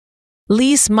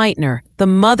Lise Meitner, the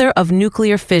mother of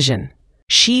nuclear fission.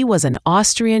 She was an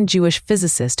Austrian Jewish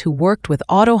physicist who worked with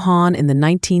Otto Hahn in the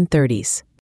 1930s.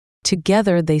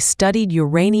 Together, they studied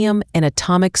uranium and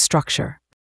atomic structure.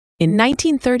 In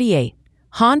 1938,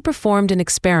 Hahn performed an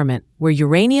experiment where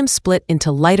uranium split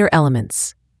into lighter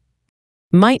elements.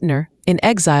 Meitner, in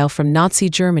exile from Nazi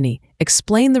Germany,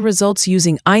 explained the results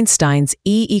using Einstein's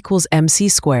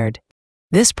E=mc².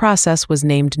 This process was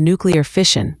named nuclear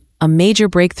fission, a major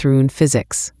breakthrough in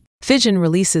physics. Fission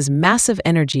releases massive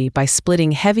energy by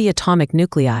splitting heavy atomic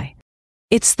nuclei.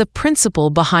 It's the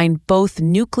principle behind both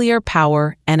nuclear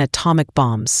power and atomic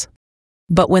bombs.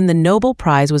 But when the Nobel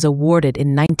Prize was awarded in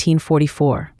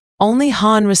 1944, only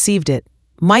Hahn received it.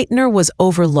 Meitner was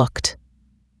overlooked.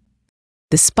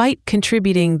 Despite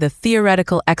contributing the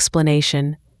theoretical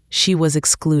explanation, she was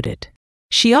excluded.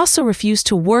 She also refused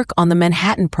to work on the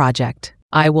Manhattan Project.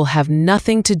 "I will have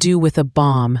nothing to do with a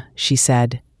bomb," she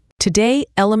said. Today,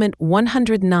 element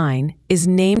 109 is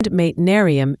named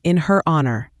Meitnerium in her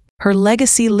honor. Her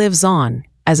legacy lives on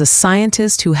as a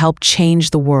scientist who helped change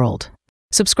the world.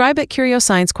 Subscribe at Curio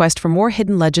Science Quest for more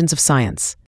hidden legends of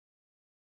science.